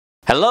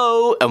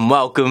Hello and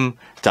welcome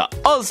to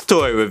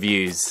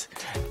OzToyReviews.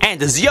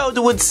 And as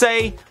Yoda would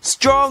say,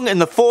 strong in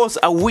the force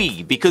are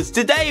we, because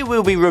today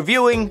we'll be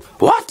reviewing...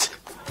 What?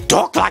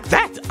 Talk like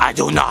that? I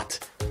do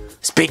not.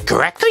 Speak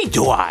correctly,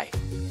 do I?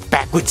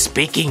 Backward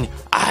speaking,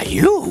 are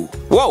you?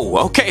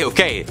 Whoa,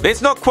 okay,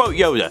 let's not quote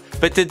Yoda,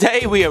 but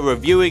today we are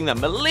reviewing the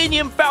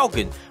Millennium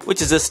Falcon,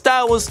 which is a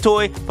Star Wars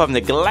toy from the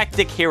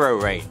Galactic hero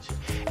range.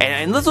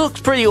 And this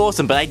looks pretty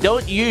awesome, but I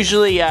don't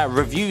usually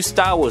review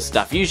Star Wars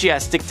stuff. Usually I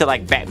stick to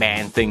like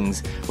Batman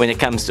things when it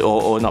comes to,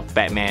 or not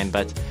Batman,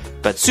 but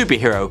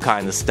superhero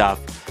kind of stuff.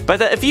 But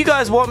if you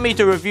guys want me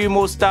to review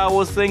more Star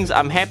Wars things,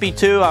 I'm happy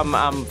to.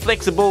 I'm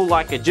flexible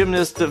like a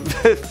gymnast in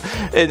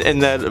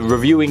the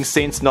reviewing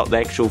sense, not the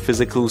actual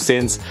physical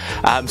sense.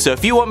 So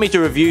if you want me to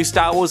review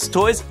Star Wars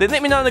toys, then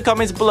let me know in the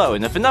comments below.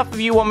 And if enough of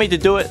you want me to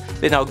do it,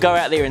 then I'll go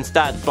out there and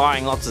start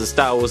buying lots of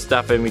Star Wars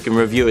stuff and we can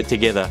review it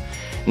together.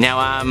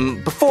 Now,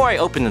 before I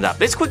open it up,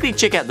 let's quickly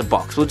check out the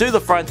box. We'll do the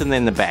front and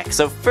then the back.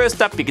 So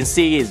first up, you can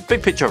see is a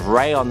big picture of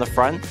Rey on the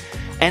front.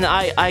 And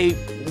I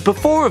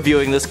before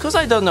reviewing this, because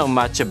I don't know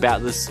much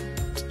about this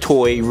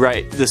toy,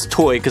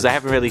 because I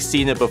haven't really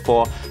seen it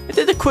before, I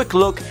did a quick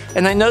look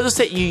and I noticed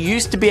that you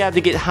used to be able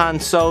to get Han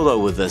Solo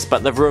with this,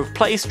 but they've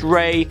replaced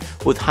Rey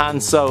with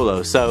Han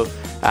Solo. So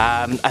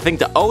I think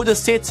the older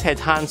sets had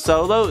Han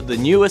Solo, the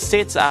newer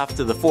sets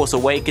after The Force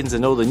Awakens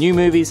and all the new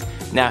movies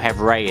now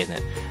have Rey in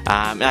it.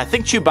 And I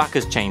think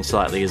Chewbacca's changed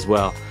slightly as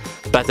well.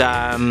 But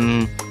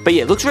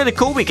yeah, it looks really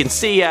cool. We can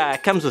see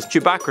it comes with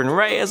Chewbacca and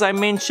Rey, as I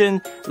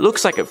mentioned.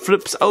 Looks like it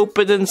flips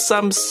open in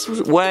some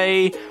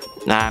way.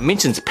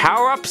 Mentions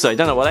power-up, so I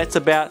don't know what that's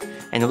about.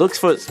 And it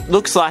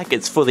looks like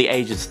it's for the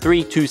ages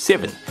 3 to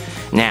 7.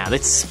 Now,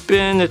 let's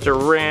spin it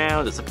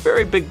around. It's a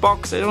very big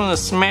box. I don't want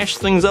to smash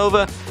things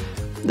over.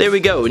 There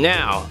we go.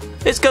 Now,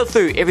 let's go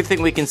through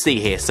everything we can see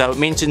here. So it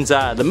mentions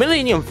the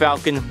Millennium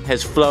Falcon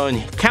has flown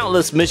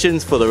countless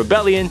missions for the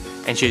Rebellion,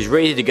 and she's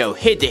ready to go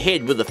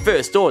head-to-head with the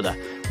First Order.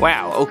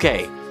 Wow,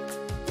 okay.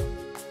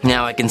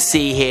 Now I can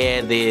see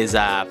here there's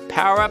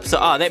power-up. So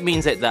that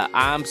means that the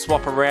arms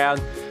swap around,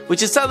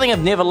 which is something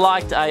I've never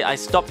liked. I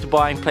stopped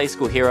buying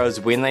Playskool heroes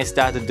when they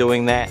started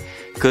doing that,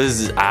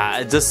 because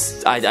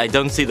I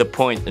don't see the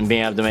point in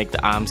being able to make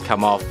the arms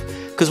come off.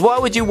 Because why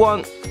would you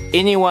want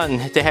anyone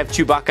to have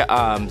Chewbacca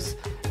arms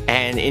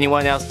and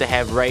anyone else to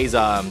have Rey's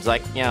arms?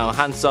 Like, you know,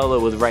 Han Solo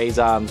with Rey's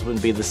arms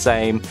wouldn't be the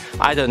same.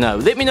 I don't know.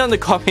 Let me know in the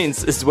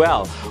comments as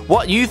well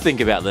what you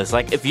think about this.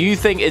 Like, if you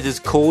think it is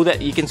cool that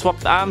you can swap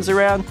the arms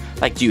around,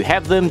 like, do you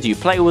have them? Do you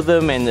play with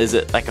them? And is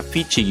it like a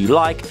feature you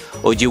like?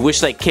 Or do you wish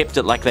they kept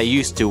it like they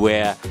used to,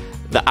 where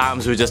the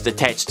arms were just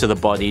attached to the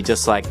body,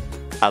 just like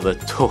other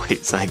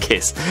toys, I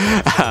guess.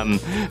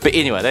 But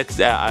anyway, that's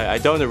I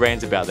don't want to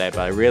rant about that,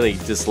 but I really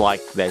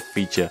dislike that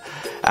feature.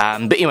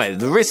 But anyway,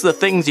 the rest of the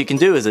things you can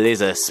do is there's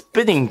a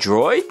spinning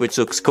droid, which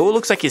looks cool.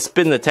 Looks like you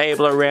spin the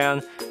table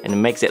around and it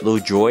makes that little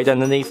droid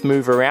underneath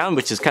move around,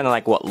 which is kind of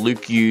like what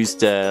Luke used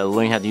to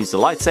learn how to use the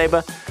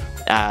lightsaber.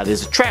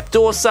 There's a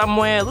trapdoor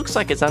somewhere. Looks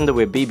like it's under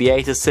where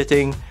BB-8 is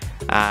sitting.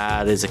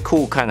 There's a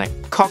cool kind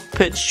of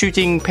cockpit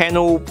shooting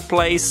panel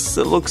place,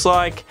 it looks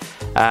like.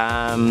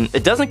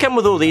 It doesn't come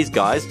with all these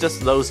guys,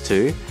 just those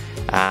two.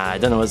 I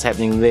don't know what's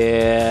happening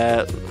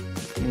there.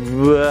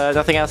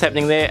 Nothing else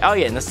happening there. Oh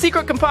yeah, and the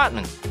secret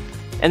compartment.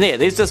 And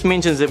there's just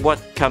mentions of what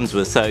comes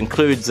with. So it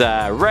includes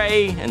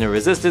Rey in a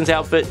Resistance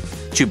outfit,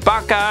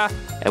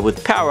 Chewbacca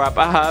with power-up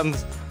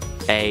arms,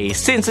 a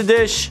sensor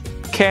dish,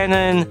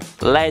 cannon,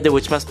 ladder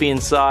which must be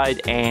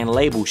inside, and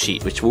label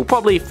sheet, which we'll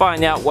probably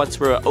find out once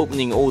we're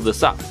opening all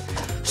this up.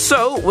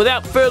 So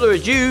without further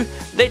ado,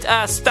 let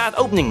us start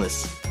opening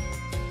this.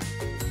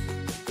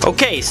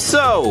 Okay,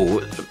 so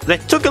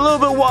that took a little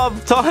bit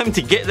of time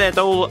to get that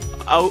all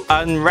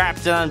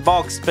unwrapped and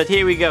unboxed, but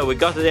here we go, we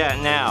got it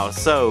out now.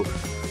 So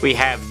we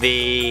have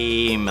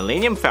the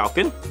Millennium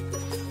Falcon.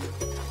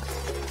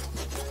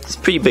 It's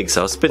pretty big,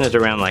 so I'll spin it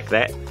around like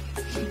that.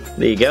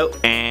 There you go.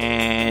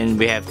 And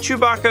we have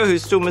Chewbacca,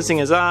 who's still missing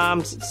his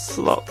arms. Let's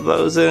slot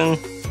those in.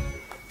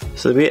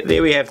 So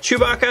there we have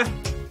Chewbacca.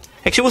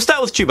 Actually, we'll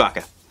start with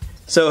Chewbacca.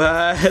 So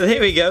there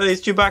we go,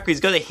 there's Chewbacca.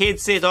 He's got a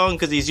headset on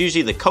because he's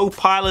usually the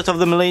co-pilot of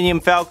the Millennium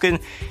Falcon.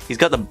 He's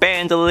got the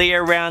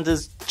bandolier around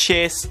his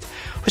chest,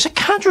 which I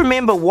can't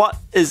remember what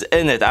is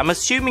in it. I'm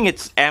assuming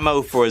it's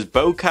ammo for his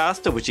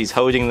bowcaster, which he's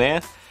holding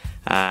there.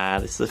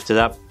 Let's lift it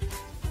up.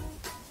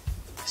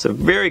 It's a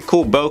very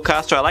cool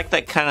bowcaster. I like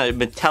that kind of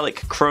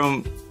metallic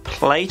chrome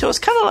plate. Or it's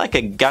kind of like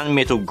a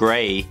gunmetal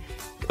grey.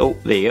 Oh,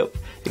 there you go.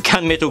 The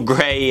gunmetal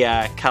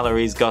grey color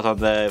he's got on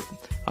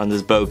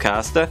this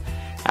bowcaster.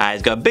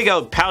 He's got a big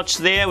old pouch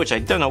there, which I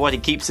don't know what he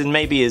keeps in.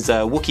 Maybe his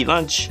Wookiee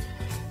lunch.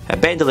 A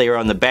bandolier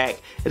on the back,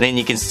 and then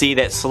you can see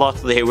that slot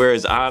there where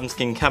his arms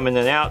can come in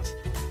and out.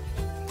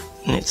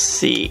 Let's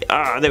see.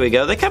 There we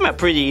go. They come out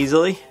pretty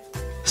easily.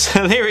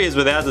 So there he is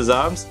without his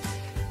arms.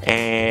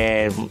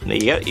 And there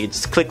you go. You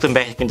just click them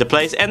back into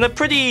place, and they're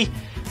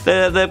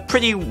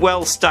pretty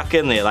well stuck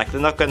in there. Like, they're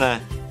not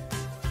gonna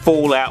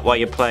fall out while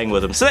you're playing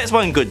with them. So that's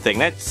one good thing.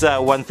 That's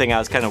one thing I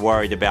was kind of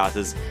worried about,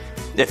 is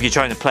if you're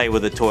trying to play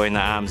with the toy and the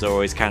arms are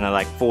always kind of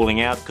like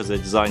falling out because they're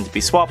designed to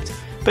be swapped.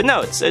 But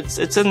no,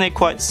 it's in there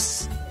quite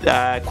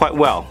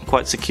well,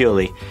 quite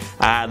securely.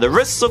 The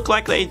wrists look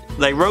like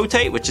they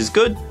rotate, which is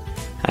good,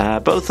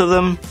 both of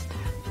them.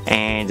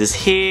 And his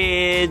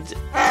head,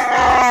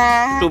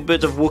 a little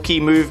bit of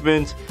Wookiee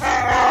movement.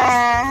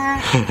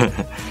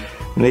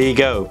 There you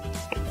go.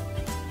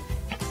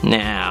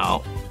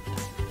 Now,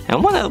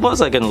 and what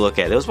was I going to look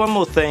at? There was one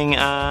more thing.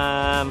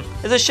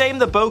 It's a shame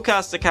the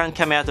bowcaster can't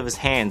come out of his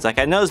hands. Like,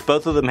 I noticed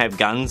both of them have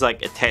guns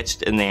like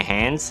attached in their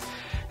hands,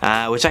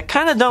 which I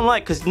kind of don't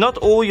like, because not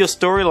all your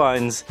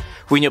storylines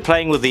when you're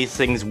playing with these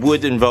things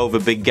would involve a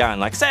big gun.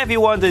 Like, say if you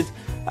wanted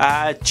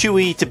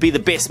Chewie to be the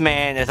best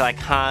man at like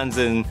Han's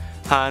and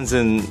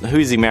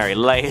who's he married?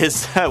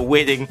 Leia's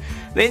wedding,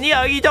 then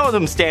you don't want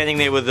him standing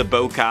there with the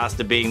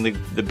bowcaster being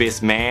the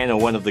best man, or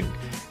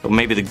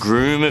maybe the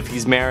groom if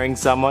he's marrying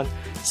someone.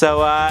 So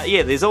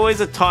yeah, there's always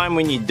a time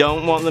when you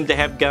don't want them to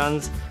have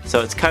guns,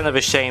 so it's kind of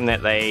a shame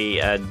that they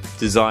are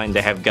designed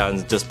to have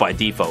guns just by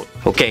default.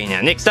 Okay,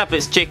 now next up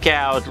let's check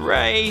out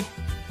Rey.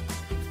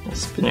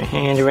 Let's spin her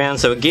hand around.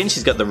 So again,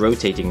 she's got the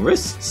rotating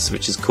wrists,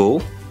 which is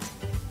cool.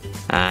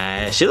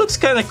 She looks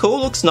kind of cool,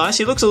 looks nice.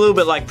 She looks a little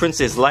bit like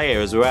Princess Leia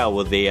as well,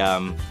 with the,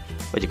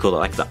 what do you call it,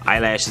 like the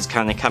eyelashes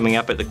kind of coming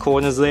up at the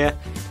corners there.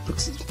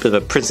 Looks a bit of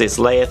a Princess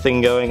Leia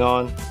thing going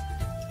on.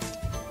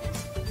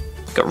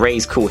 Got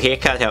Rey's cool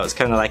haircut, how it's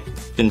kind of like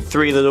in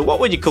three little, what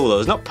would you call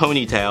those? Not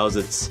ponytails,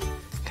 it's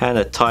kind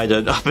of tied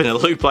up in a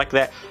loop like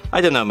that. I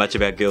don't know much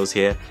about girls'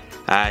 hair.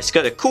 She's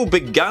got a cool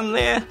big gun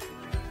there,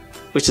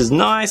 which is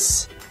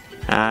nice.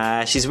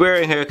 She's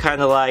wearing her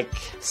kind of like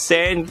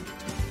sand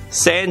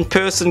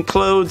person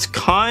clothes,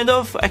 kind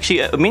of.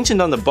 Actually, I mentioned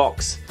on the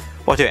box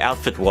what her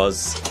outfit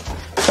was.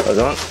 Hold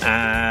on.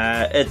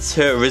 It's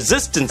her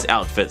resistance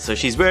outfit. So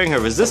she's wearing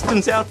her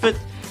resistance outfit.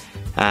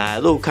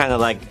 A little kind of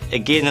like,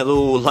 again, a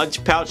little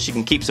lunch pouch. She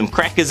can keep some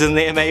crackers in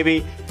there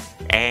maybe.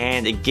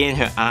 And again,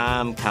 her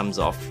arm comes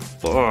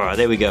off. Oh,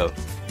 there we go.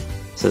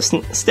 So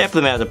step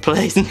them out of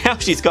place. Now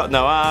she's got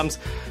no arms.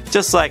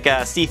 Just like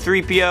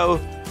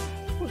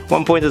C-3PO.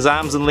 One point his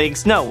arms and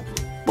legs. No.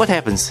 What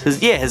happens?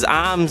 His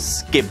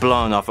arms get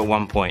blown off at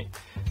one point.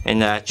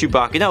 And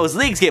Chewbacca, no, his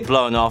legs get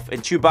blown off,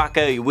 and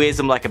Chewbacca wears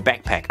them like a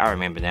backpack. I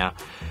remember now.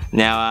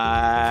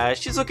 Now,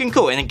 she's looking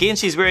cool. And again,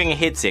 she's wearing a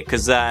headset,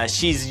 because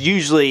she's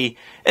usually,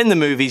 in the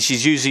movies,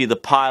 she's usually the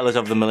pilot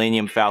of the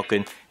Millennium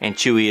Falcon, and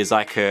Chewie is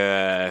like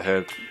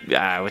her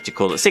what you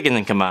call it, second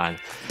in command.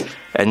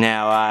 And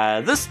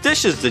now, this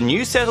dish is the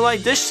new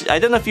satellite dish. I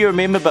don't know if you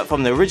remember, but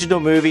from the original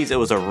movies, it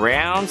was a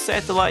round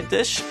satellite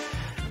dish.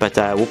 But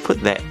we'll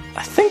put that,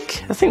 I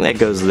think that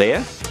goes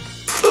there.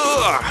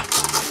 Ugh.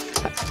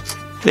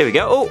 There we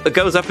go. Oh, it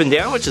goes up and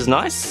down, which is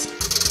nice.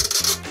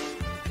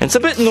 And it's a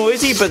bit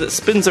noisy, but it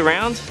spins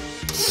around.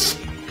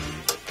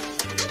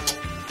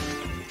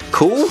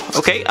 Cool.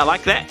 Okay, I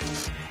like that.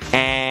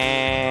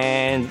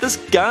 And this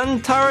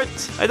gun turret,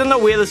 I don't know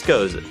where this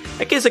goes.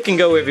 I guess it can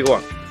go wherever you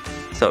want.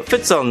 So it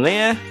fits on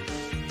there.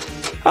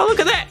 Oh, look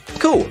at that.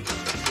 Cool.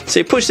 So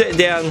you push that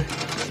down,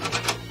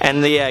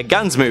 and the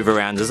guns move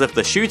around as if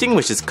they're shooting,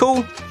 which is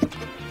cool.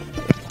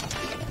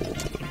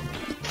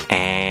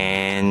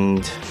 And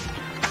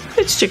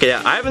let's check it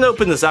out. I haven't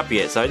opened this up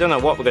yet, so I don't know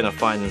what we're going to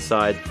find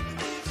inside.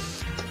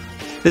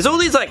 There's all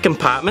these like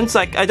compartments.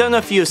 Like, I don't know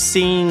if you've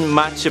seen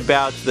much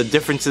about the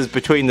differences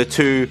between the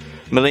two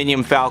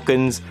Millennium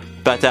Falcons,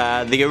 but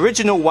the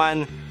original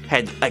one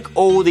had like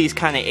all these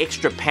kind of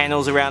extra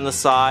panels around the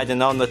side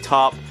and on the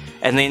top,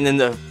 and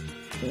then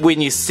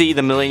when you see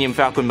the Millennium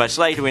Falcon much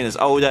later when it's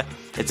older,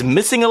 it's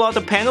missing a lot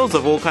of panels.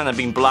 They've all kind of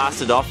been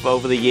blasted off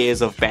over the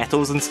years of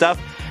battles and stuff.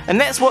 And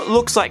that's what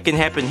looks like can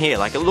happen here.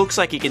 Like, it looks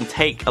like you can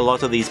take a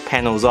lot of these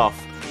panels off.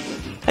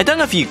 I don't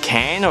know if you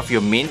can or if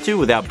you're meant to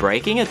without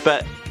breaking it,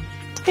 but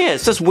yeah,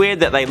 it's just weird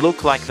that they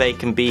look like they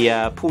can be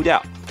pulled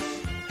out.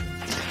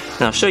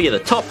 And I'll show you the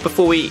top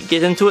before we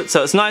get into it.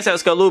 So it's nice how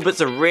it's got little bits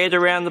of red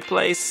around the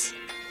place.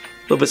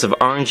 Little bits of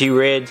orangey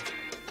red.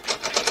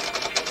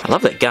 I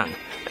love that gun.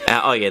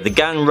 Oh yeah, the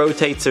gun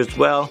rotates as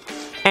well.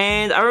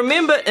 And I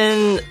remember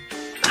in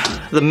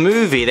the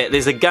movie that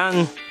there's a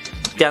gun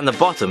down the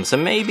bottom, so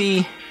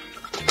maybe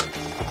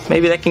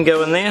that can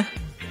go in there?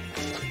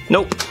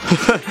 Nope.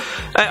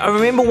 I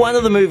remember one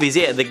of the movies,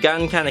 yeah, the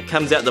gun kind of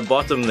comes out the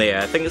bottom there.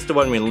 I think it's the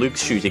one when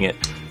Luke's shooting it.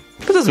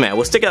 But it doesn't matter,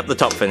 we'll stick it up the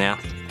top for now.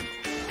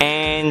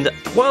 And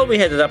while we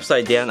had it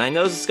upside down, I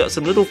noticed it's got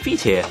some little feet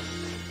here,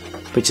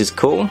 which is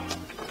cool.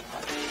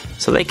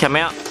 So they come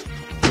out.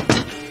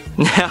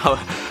 Now,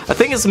 I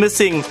think it's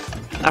missing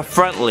a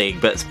front leg,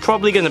 but it's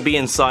probably going to be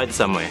inside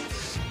somewhere.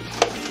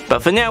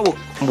 But for now,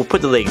 we'll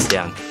put the legs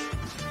down.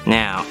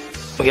 Now,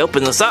 we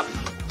open this up.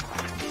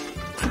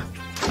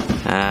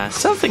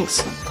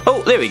 Something's...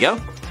 Oh, there we go.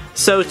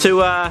 So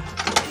to, I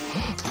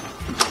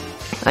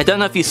don't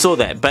know if you saw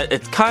that, but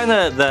it's kind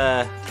of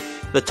the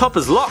top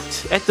is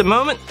locked at the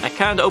moment. I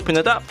can't open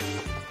it up.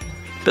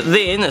 But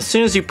then, as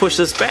soon as you push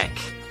this back,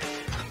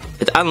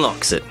 it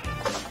unlocks it.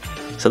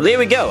 So there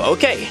we go.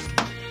 Okay.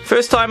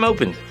 First time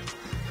opened.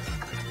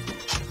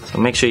 So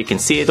make sure you can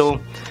see it all.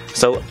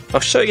 So I'll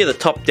show you the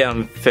top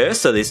down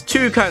first. So there's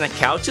two kind of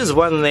couches,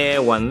 one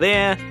there, one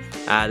there.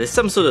 There's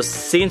some sort of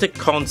center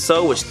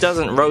console which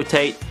doesn't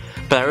rotate,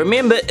 but I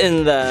remember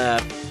in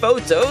the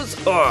photos,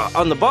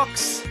 on the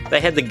box, they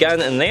had the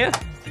gun in there.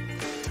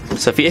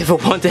 So if you ever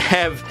want to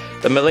have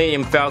the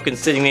Millennium Falcon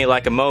sitting there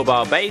like a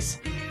mobile base,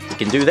 you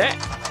can do that.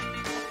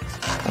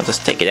 I'll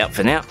just take it out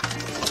for now.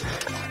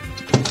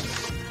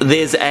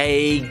 There's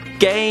a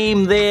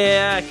game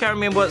there, I can't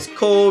remember what it's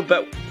called,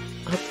 but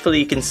hopefully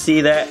you can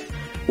see that,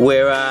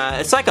 where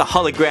it's like a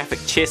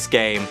holographic chess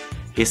game.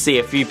 You see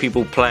a few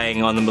people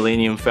playing on the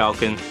Millennium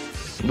Falcon.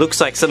 Looks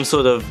like some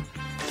sort of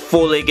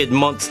four-legged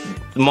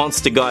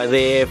monster guy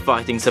there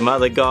fighting some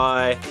other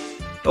guy.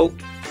 Oh,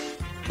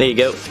 there you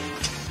go.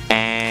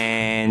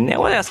 And now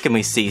what else can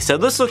we see? So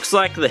this looks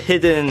like the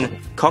hidden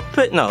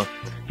cockpit? No,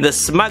 the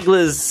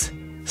smuggler's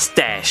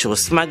stash or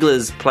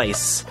smuggler's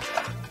place,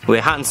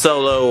 where Han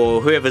Solo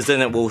or whoever's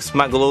in it will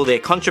smuggle all their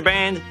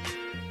contraband.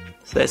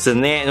 So that's in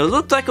there, and it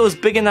looked like it was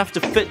big enough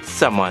to fit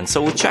someone,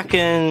 so we'll chuck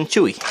in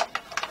Chewie.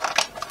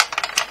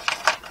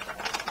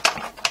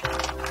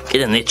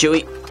 Get in there,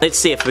 Chewie. Let's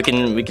see if we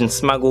can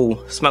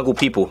smuggle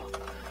people.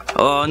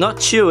 Oh, not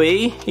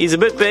Chewie. He's a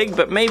bit big,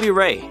 but maybe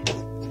Rey.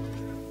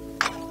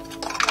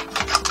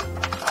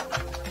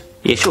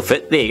 Yeah, she'll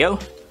fit. There you go.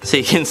 So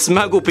you can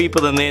smuggle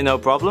people in there, no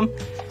problem.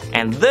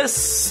 And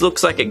this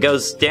looks like it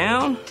goes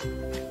down.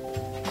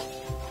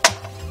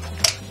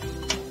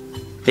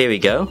 There we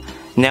go.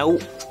 Now,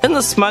 in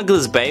the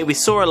smuggler's bay, we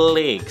saw a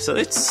leg. So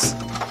it's...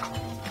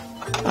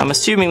 I'm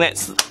assuming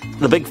that's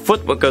the big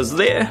foot what goes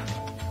there.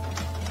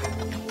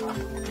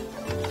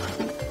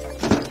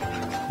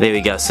 There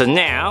we go. So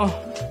now,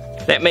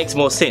 that makes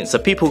more sense. So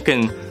people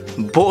can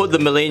board the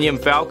Millennium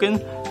Falcon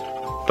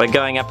by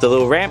going up the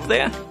little ramp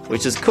there,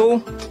 which is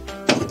cool.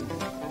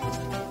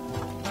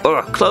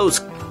 Oh,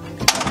 close.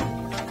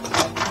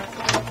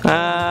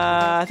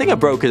 I think I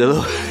broke it a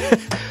little.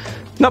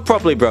 Not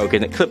properly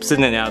broken, it clips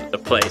in and out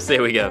of place.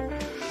 There we go.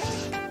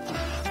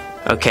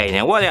 Okay,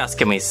 now what else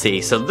can we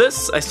see? So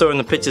this, I saw in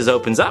the pictures,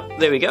 opens up.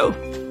 There we go.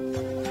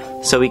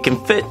 So we can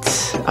fit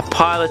a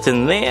pilot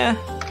in there,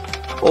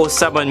 or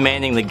someone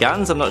manning the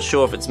guns. I'm not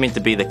sure if it's meant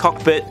to be the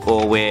cockpit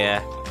or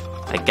where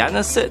a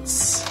gunner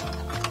sits.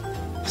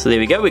 So there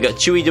we go, we got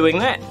Chewie doing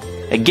that.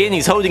 Again,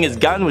 he's holding his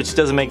gun, which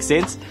doesn't make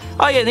sense.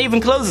 Oh yeah, and it even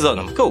closes on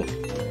him, cool.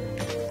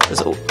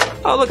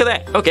 Oh, look at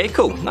that. Okay,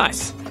 cool,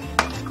 nice.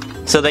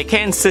 So they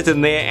can sit in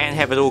there and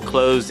have it all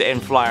closed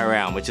and fly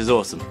around, which is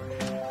awesome.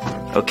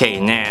 Okay,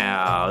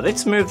 now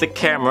let's move the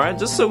camera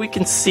just so we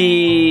can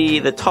see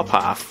the top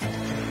half.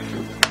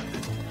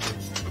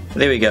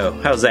 There we go.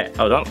 How's that?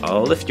 Hold on,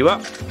 I'll lift you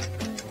up.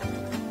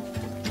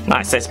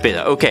 Nice, that's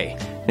better. Okay,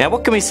 now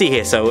what can we see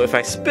here? So if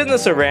I spin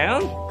this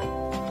around,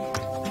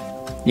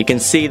 you can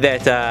see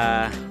that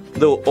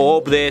little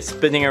orb there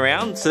spinning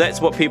around. So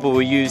that's what people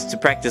will use to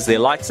practice their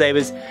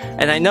lightsabers.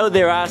 And I know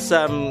there are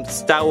some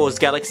Star Wars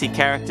Galaxy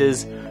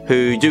characters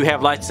who do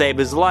have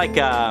lightsabers, like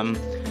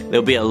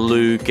there'll be a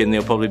Luke, and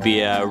there'll probably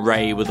be a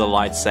Rey with a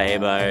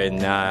lightsaber,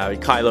 and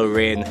Kylo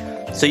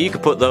Ren. So you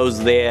could put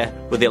those there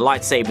with their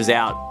lightsabers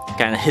out,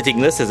 kind of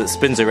hitting this as it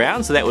spins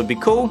around, so that would be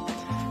cool.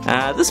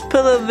 This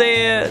pillar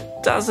there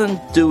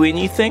doesn't do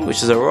anything,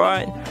 which is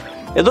alright.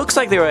 It looks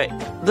like there are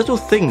little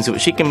things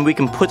which we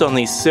can put on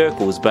these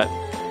circles, but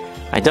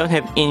I don't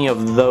have any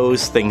of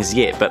those things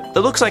yet. But it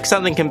looks like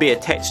something can be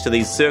attached to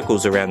these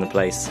circles around the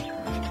place.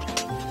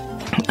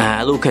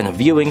 A little kind of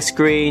viewing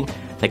screen.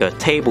 They got a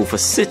table for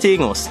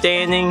sitting or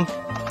standing.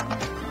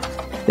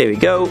 There we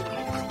go.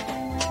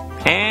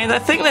 And I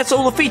think that's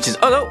all the features.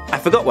 Oh no, I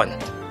forgot one.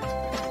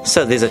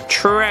 So there's a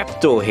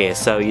trapdoor here.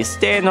 So you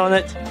stand on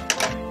it,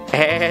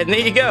 and there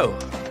you go.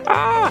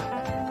 Ah!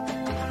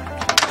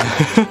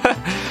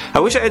 I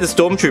wish I had a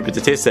stormtrooper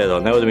to test that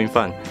on. That would have been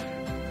fun.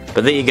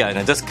 But there you go. And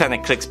it just kind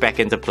of clicks back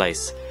into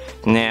place.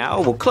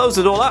 Now we'll close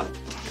it all up.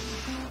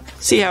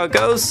 See how it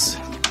goes.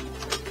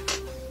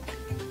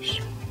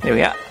 There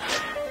we are.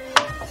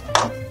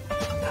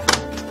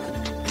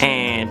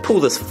 And pull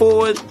this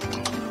forward.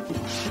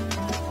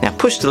 Now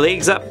push the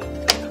legs up.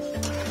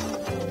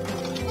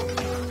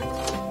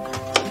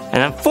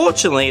 And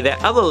unfortunately,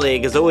 that other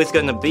leg is always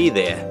going to be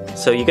there.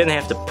 So you're going to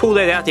have to pull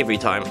that out every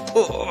time.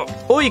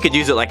 Or you could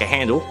use it like a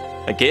handle,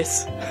 I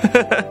guess.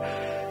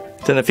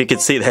 Don't know if you can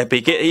see that,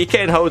 but you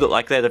can hold it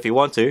like that if you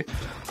want to.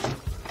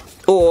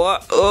 Or,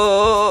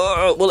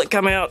 will it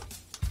come out?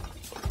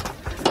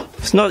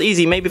 It's not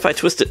easy, maybe if I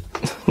twist it.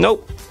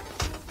 Nope.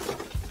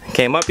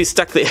 Okay, it might be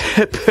stuck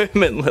there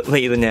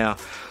permanently now.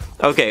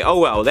 Okay, oh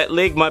well, that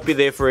leg might be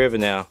there forever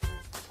now.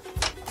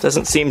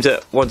 Doesn't seem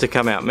to want to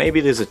come out.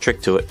 Maybe there's a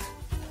trick to it.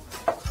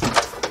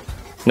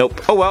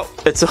 Nope. Oh well,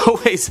 it's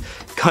always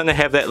gonna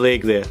have that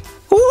leg there.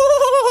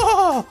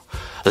 Ooh,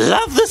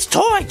 love this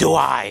toy, do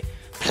I?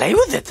 Play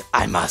with it,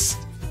 I must.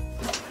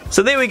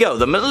 So there we go,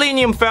 the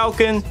Millennium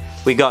Falcon.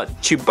 We got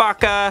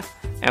Chewbacca,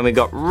 and we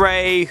got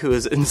Rey, who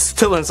is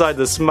still inside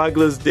the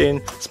smuggler's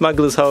den,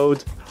 smuggler's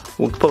hold.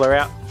 We'll pull her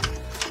out.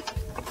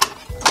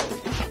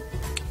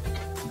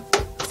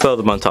 Throw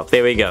them on top.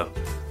 There we go.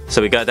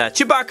 So we got that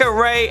Chewbacca,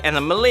 Rey, and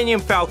the Millennium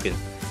Falcon.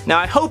 Now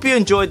I hope you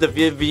enjoyed the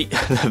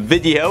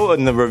video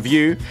and the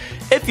review.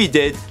 If you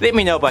did, let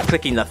me know by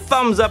clicking the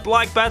thumbs up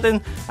like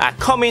button.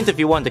 Comment if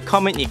you want to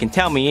comment, you can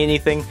tell me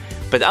anything.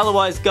 But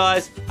otherwise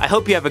guys, I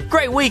hope you have a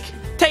great week.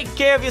 Take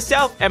care of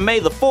yourself and may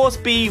the force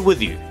be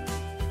with you.